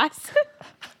of your ass.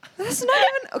 That's not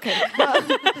even okay.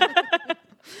 Well,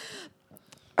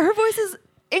 her voice is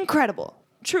incredible,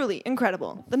 truly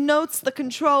incredible. The notes, the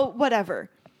control, whatever,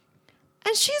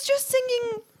 and she's just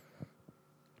singing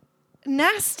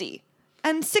 "Nasty"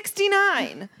 and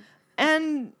 "69"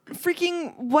 and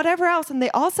freaking whatever else, and they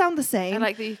all sound the same. I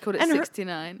like that you called it And her-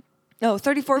 69. No,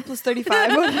 34 plus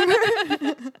 35,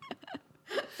 whatever.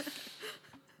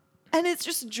 And it's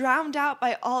just drowned out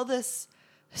by all this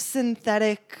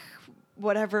synthetic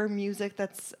whatever music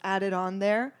that's added on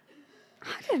there.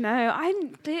 I don't know.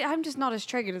 I'm just not as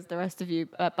triggered as the rest of you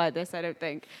by this, I don't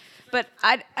think. But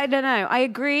I don't know. I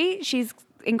agree. She's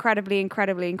incredibly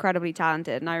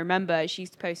talented. And I remember she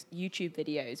used to post YouTube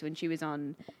videos when she was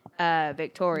on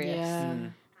Victorious. Yeah.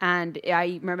 And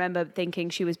I remember thinking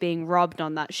she was being robbed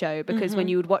on that show because when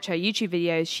you would watch her YouTube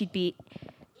videos, she'd be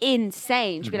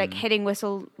insane. She'd be like hitting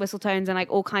whistle tones and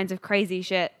like all kinds of crazy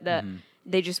shit that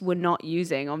they just were not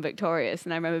using on Victorious.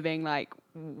 And I remember being like,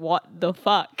 what the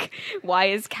fuck? Why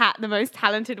is Kat the most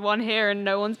talented one here and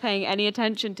no one's paying any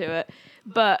attention to it?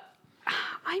 But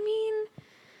I mean,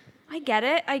 I get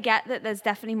it. I get that there's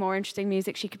definitely more interesting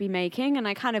music she could be making. And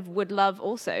I kind of would love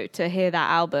also to hear that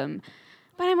album.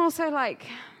 But I'm also like,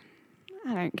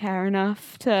 I don't care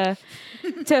enough to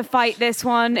fight this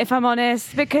one, if I'm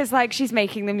honest, because like she's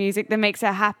making the music that makes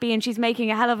her happy, and she's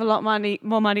making a hell of a lot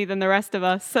more money than the rest of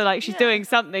us. So like she's doing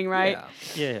something right.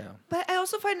 Yeah. But I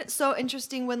also find it so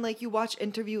interesting when like you watch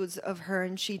interviews of her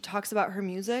and she talks about her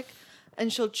music,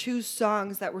 and she'll choose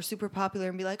songs that were super popular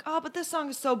and be like, oh, but this song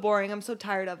is so boring, I'm so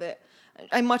tired of it,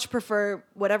 I much prefer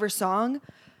whatever song.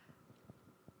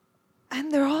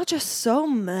 And they're all just so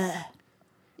meh.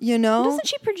 You know? Doesn't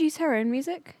she produce her own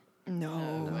music?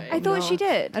 No. I thought she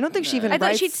did. I don't think she even I thought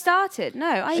writes. she'd started.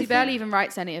 No, She barely even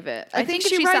writes any of it. I I think think if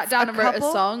she she sat writes down a and wrote a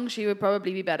couple. song, she would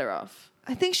probably be better off.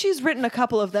 I think she's written a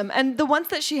couple of them. And the ones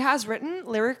that she has written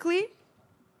lyrically,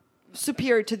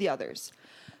 superior to the others.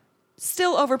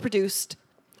 Still overproduced.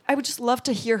 I would just love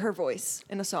to hear her voice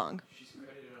in a song. She's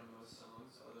credited on most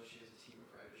songs, although she has a team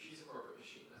of writers. She's a corporate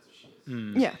machine. That's what she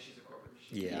is. Yeah. She's a corporate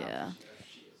machine. Yeah. Yeah. That's what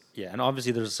she is. Yeah, and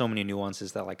obviously there's so many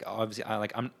nuances that like obviously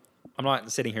I'm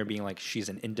not sitting here being like she's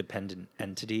an independent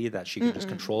entity that she can just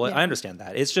control it. I understand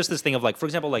that. It's just this thing of like, for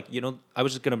example, like, you know, I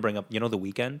was just gonna bring up, you know, The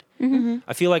Weeknd.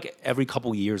 I feel like every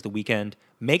couple years The Weeknd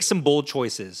makes some bold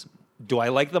choices. Do I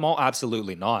like them all?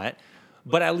 Absolutely not.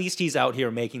 But at least he's out here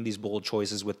making these bold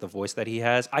choices with the voice that he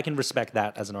has. I can respect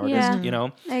that as an artist, Yeah. you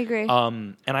know? I agree.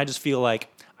 And I just feel like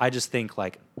I just think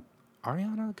like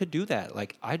Ariana could do that.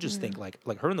 Like I just think like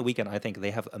her and The Weeknd, I think they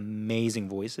have amazing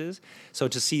voices. So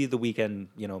to see The Weeknd,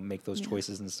 you know, make those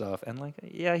choices and stuff, and like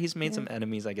he's made some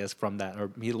enemies, I guess, from that,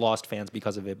 or he lost fans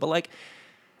because of it. But like,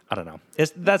 I don't know.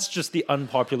 That's just the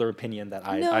unpopular opinion that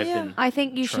I've been. I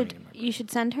think you churning should in my brain. you should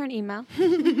send her an email.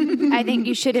 I think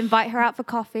you should invite her out for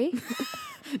coffee,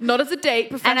 Not as a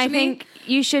date, and professionally. I think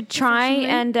you should try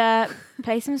Professionally. and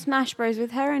play some Smash Bros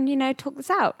with her, and talk this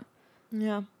out.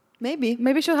 Yeah. Maybe.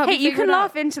 maybe she'll help Hey, you you can figure it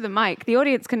laugh out. into the mic. The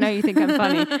audience can know you think I'm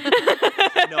funny.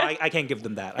 No, I can't give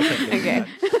them that. I can't give them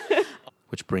that.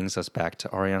 Which brings us back to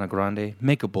Ariana Grande.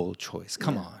 Make a bold choice.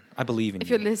 Come on. I believe in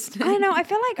If you. you're listening. I don't know. I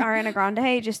feel like Ariana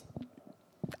Grande just.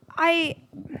 I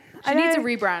needs a don't-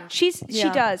 rebrand. She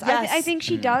Yeah. does. Yes. I think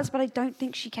she does, but I don't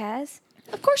think she cares.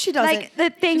 Of course she doesn't. Like the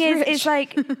thing She's is rich.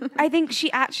 like I think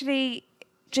she actually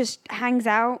just hangs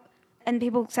out and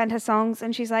people send her songs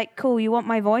and she's like, cool, you want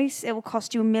my voice? It will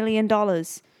cost you $1 million.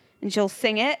 And she'll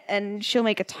sing it and she'll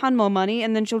make a ton more money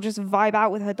and then she'll just vibe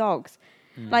out with her dogs.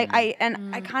 Like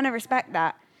I kind of respect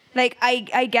that. Like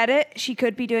I get it. She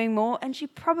could be doing more and she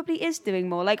probably is doing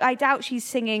more. Like I doubt she's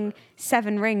singing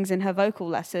 7 rings in her vocal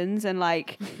lessons and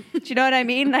like, do you know what I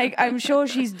mean? Like I'm sure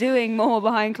she's doing more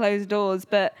behind closed doors,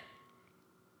 but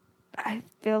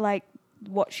feel like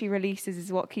what she releases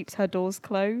is what keeps her doors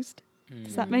closed.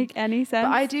 Does that make any sense?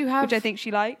 But I do have, which I think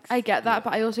she likes. I get that,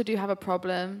 but I also do have a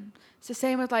problem. It's the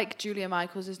same with like Julia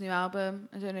Michaels' new album.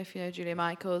 I don't know if you know Julia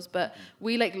Michaels, but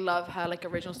we like love her like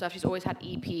original stuff. She's always had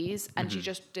EPs, and she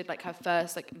just did like her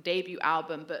first like debut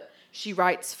album. But she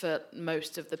writes for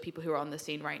most of the people who are on the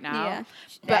scene right now. Yeah.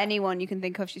 But- anyone you can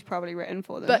think of, she's probably written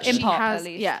for them. But in she pop, has, at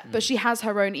least. yeah. But she has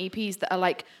her own EPs that are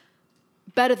like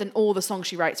better than all the songs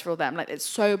she writes for all them. Like it's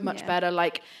so much Yeah. better.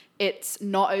 Like it's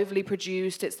not overly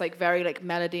produced. It's like very like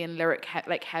melody and lyric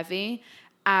like heavy,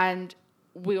 and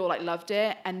we all like loved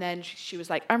it. And then she was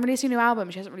like, I'm releasing a new album.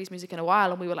 She hasn't released music in a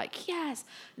while, and we were like, yes.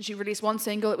 And she released one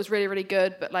single. It was really, really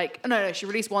good. But like, no, she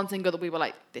released one single that we were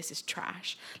like, this is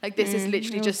trash. Like this is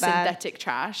literally it was just bad. synthetic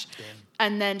trash.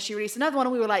 And then she released another one,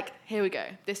 and we were like, here we go.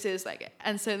 This is like it.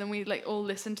 And so then we like all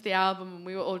listened to the album, and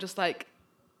we were all just like,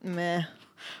 Meh.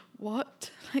 what?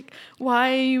 Like,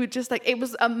 why are you just like, it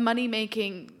was a money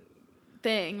making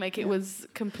thing. Like it was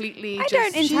completely I just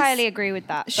don't entirely agree with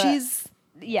that. But She's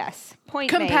yes, point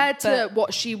compared made, to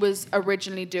what she was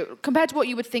originally doing, compared to what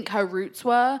you would think her roots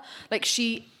were. Like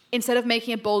she, instead of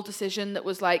making a bold decision that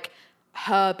was like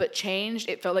her but changed,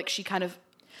 it felt like she kind of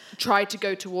tried to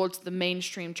go towards the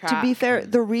mainstream track. To be fair,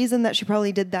 the reason that she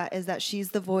probably did that is that she's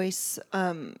the voice.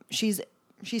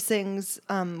 She sings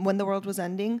 "When the World Was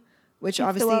Ending," which If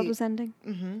obviously the world was ending.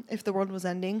 "If the World Was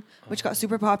Ending," which got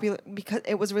super popular because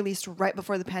it was released right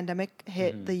before the pandemic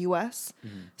hit the U.S.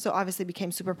 So obviously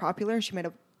became super popular. She made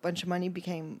a bunch of money,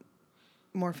 became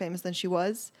more famous than she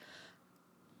was.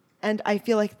 And I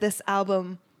feel like this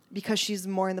album, because she's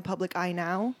more in the public eye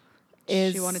now,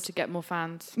 is she wanted to get more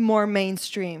fans. more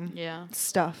mainstream Yeah.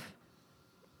 stuff.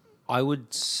 I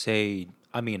would say,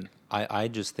 I mean, I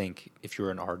just think if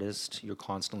you're an artist, you're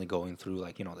constantly going through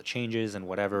like, you know, the changes and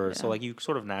whatever. So Yeah. like you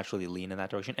sort of naturally lean in that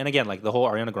direction. And again, like the whole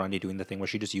Ariana Grande doing the thing where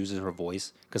she just uses her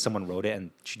voice because someone wrote it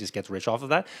and she just gets rich off of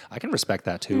that. I can respect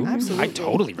that too. Absolutely. I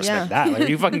totally respect Yeah. that. Like, are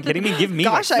you fucking kidding me? Give me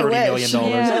Gosh, like I $30 million, wish.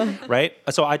 Yeah. right?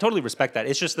 So I totally respect that.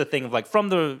 It's just the thing of like from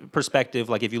the perspective,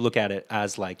 like if you look at it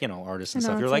as like, you know, artists and An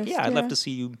stuff, you're like, artist, yeah, I'd love yeah. to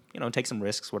see you, you know, take some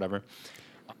risks, whatever.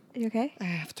 You okay? I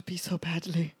have to pee so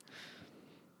badly.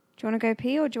 Do you want to go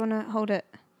pee or do you want to hold it?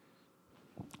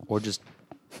 Or just,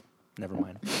 never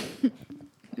mind.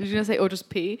 Was you gonna say or just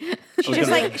pee? I was just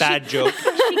gonna like- bad joke.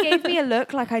 She gave me a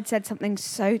look like I'd said something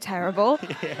so terrible.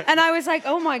 And I was like,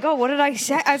 oh my God, what did I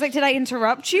say? I was like, did I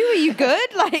interrupt you? Are you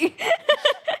good? Like,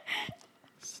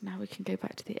 So now we can go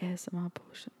back to the ASMR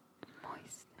portion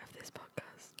of this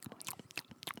podcast.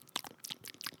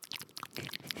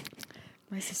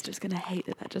 My sister's gonna hate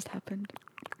that just happened.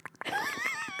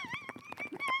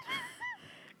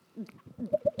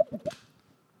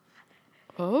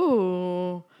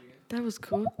 Oh, that was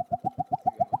cool.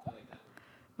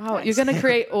 Wow, you're gonna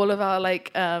create all of our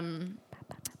like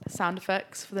sound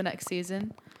effects for the next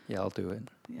season. Yeah, I'll do it.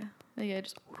 Yeah, there you go.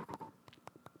 Just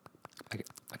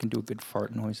I can do a good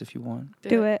fart noise if you want.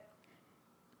 do it.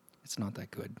 It's not that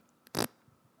good.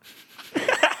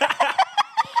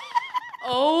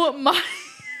 Oh my!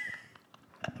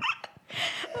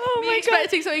 Oh Me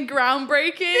expecting something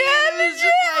groundbreaking. Yeah, and it was legit.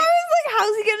 just I was like,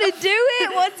 how's he going to do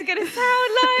it? What's it going to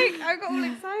sound like? I got all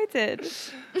excited.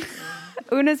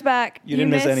 Una's back. You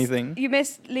didn't miss missed- anything. You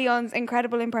missed Leon's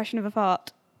incredible impression of a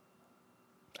fart.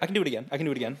 I can do it again.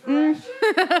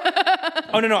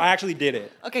 Oh, no, I actually did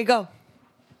it. Okay, go.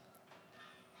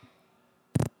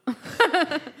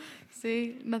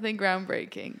 See, nothing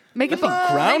groundbreaking. Make Nothing Make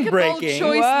a bold groundbreaking.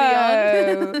 choice,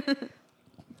 Leon.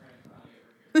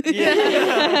 Whoa.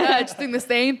 Just doing the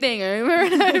same thing over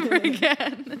and over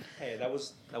again. Hey, that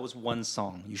was one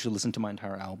song. You should listen to my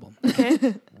entire album.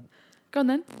 Okay, go on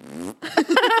then.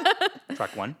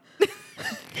 Track 1.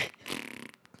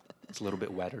 It's a little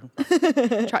bit wetter.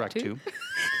 Track two. 2.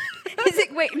 Is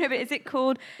it, wait, no, but is it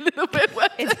called, A little bit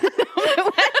wet. is it a little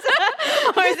bit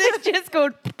wetter? Or is it just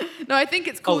called, No, I think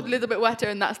it's called Oh. a little bit wetter,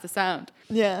 and that's the sound.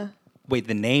 Yeah. Wait,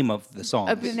 the name of the song?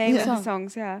 the name of Yeah. the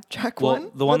songs, yeah. Track Well,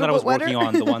 one. the one that I was Little bit working wetter.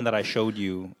 on, the one that I showed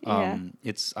you, Yeah.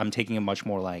 I'm taking a much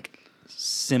more like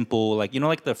simple, like, you know,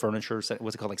 like the furniture set,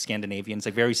 what's it called, like Scandinavian. It's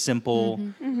like very simple.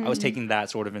 I was taking that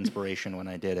sort of inspiration when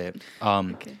I did it.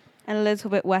 Okay. And a little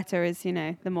bit wetter is, you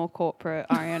know, the more corporate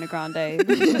Ariana Grande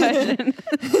version.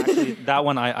 Actually, that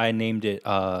one I named it.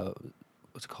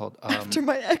 What's it called? After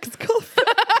my ex-girlfriend.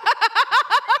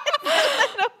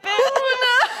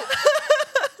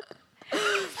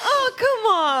 Oh, come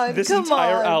on. This come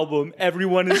entire on. album,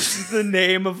 everyone is the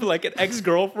name of like an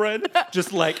ex-girlfriend,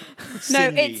 just like No,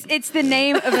 Cindy. it's the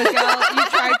name of a girl you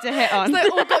tried to hit on. They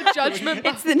all got judgment.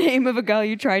 It's the name of a girl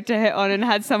you tried to hit on and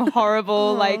had some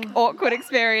horrible, like, awkward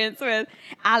experience with.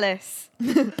 Alice.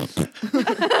 They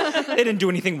didn't do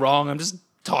anything wrong. I'm just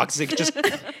toxic. Just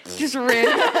Just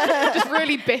really, Just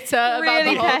really bitter about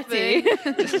really the whole petty.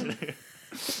 thing.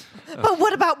 But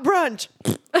what about brunch?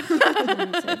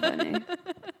 So funny.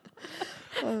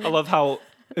 I love how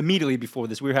immediately before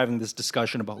this we were having this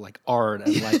discussion about like art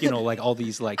and like like all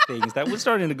these like things that was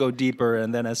starting to go deeper,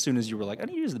 and then as soon as you were like, I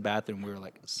need to use the bathroom, we were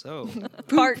like, so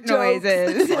Fart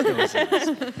noises.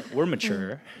 we're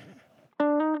mature.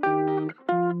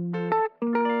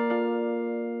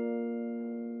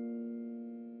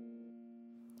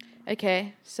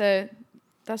 Okay, so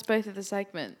that's both of the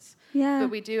segments. Yeah. But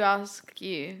we do ask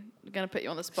you, we're going to put you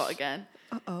on the spot again.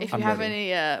 Uh-oh. If you I'm have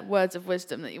ready. any words of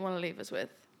wisdom that you want to leave us with.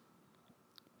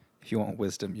 If you want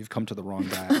wisdom, you've come to the wrong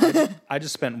guy. I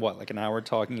just spent like an hour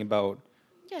talking about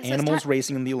Yes, animals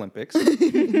racing in the Olympics.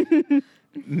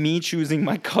 Me choosing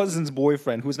my cousin's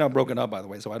boyfriend, who's now broken up, by the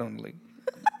way, so I don't like.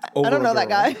 I don't know that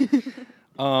guy.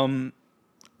 I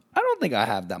don't think I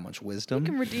have that much wisdom.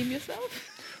 You can redeem yourself.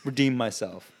 Redeem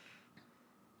myself.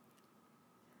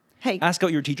 Hey, Ask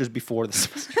out your teachers before the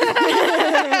semester.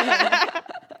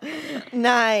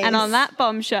 nice. And on that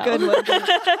bombshell. Good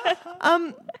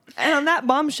one. And on that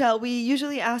bombshell, we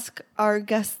usually ask our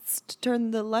guests to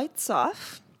turn the lights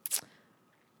off.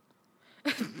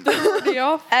 Already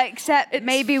off. Except It's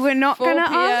maybe we're not 4 going to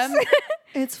p.m. ask.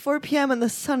 It's 4 p.m. and the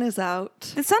sun is out.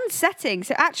 The sun's setting,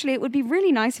 so actually it would be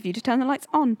really nice of you to turn the lights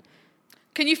on.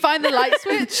 Can you find the light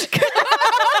switch?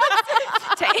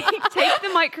 Take the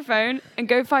microphone and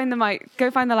go find the light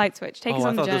switch. Take us I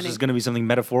on the thought journey. this was going to be something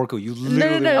metaphorical. You no,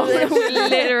 literally. no. We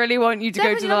literally want you to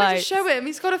go to the Definitely light. to show him.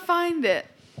 He's got to find it.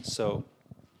 So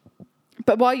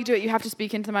But while you do it, you have to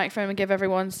speak into the microphone and give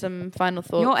everyone some final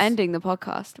thoughts. You're ending the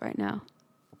podcast right now.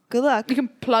 Good luck. You can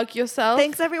plug yourself.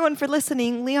 Thanks everyone for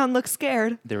listening. Leon looks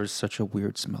scared. there is such a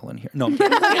weird smell in here. No, I'm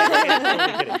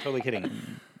kidding. Totally kidding.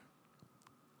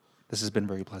 This has been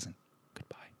very pleasant.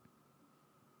 Goodbye.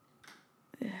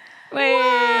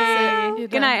 Wait. You're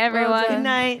Good night, done. everyone. Well Good done.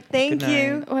 night. Thank Good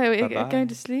you. night. Wait, Bye-bye. you're going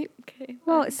to sleep? Okay.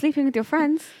 Well, it's sleeping with your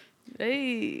friends.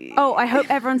 Hey. Oh, I hope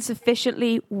everyone's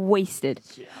sufficiently wasted.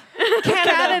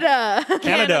 Canada.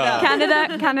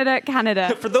 Canada.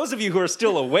 Canada. For those of you who are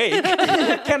still awake,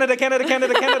 Canada.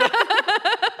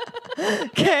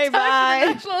 Okay, bye.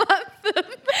 National anthem.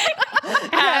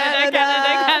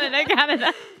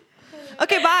 Canada.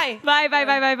 Okay, bye.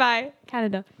 Bye.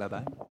 Canada. Bye bye.